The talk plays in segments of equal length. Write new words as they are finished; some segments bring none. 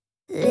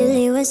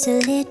Lily was a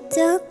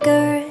little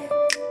girl,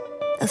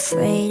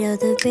 afraid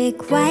of the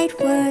big white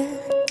world.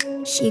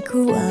 She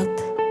grew up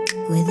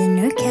within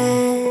her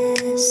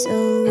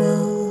castle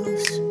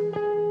walls.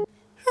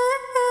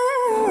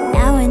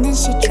 Now and then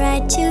she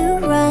tried to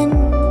run,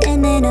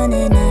 and then on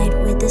a night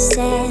with the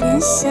setting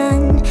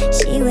sun,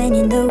 she went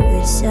in the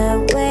woods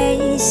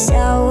away,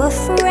 so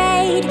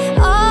afraid,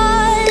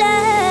 all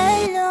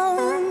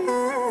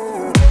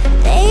alone.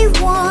 They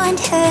warned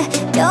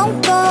her,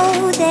 don't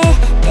go there,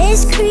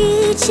 there's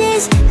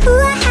creatures who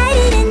are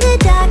hiding in the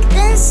dark.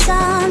 Then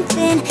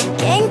something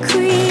came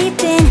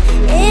creeping,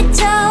 it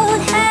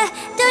told her,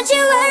 don't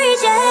you worry,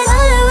 just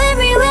follow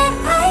everywhere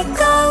I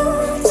go.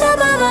 Top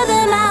of all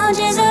the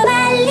mountains or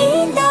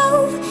valley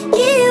low,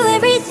 give you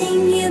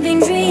everything you've been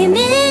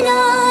dreaming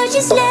of.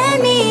 Just let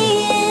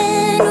me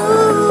in.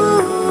 Ooh.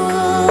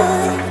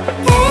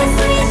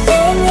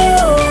 Everything you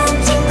want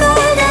to go,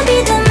 that'll be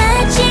the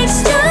magic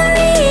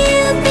story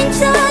you've been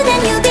told,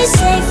 and you'll be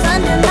safe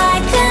under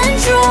my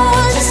control.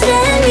 Just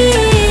let me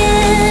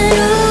in.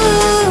 Ooh.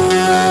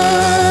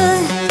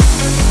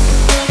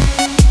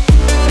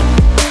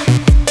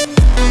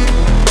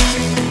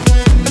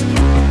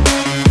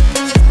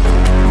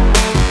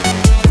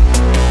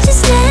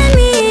 Just let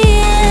me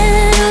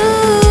in.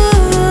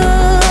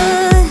 Ooh.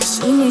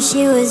 She knew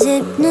she was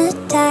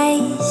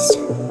hypnotized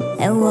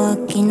and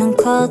walking on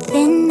cold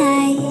thin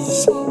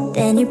ice.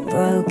 Then it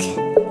broke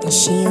and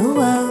she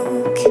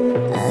awoke.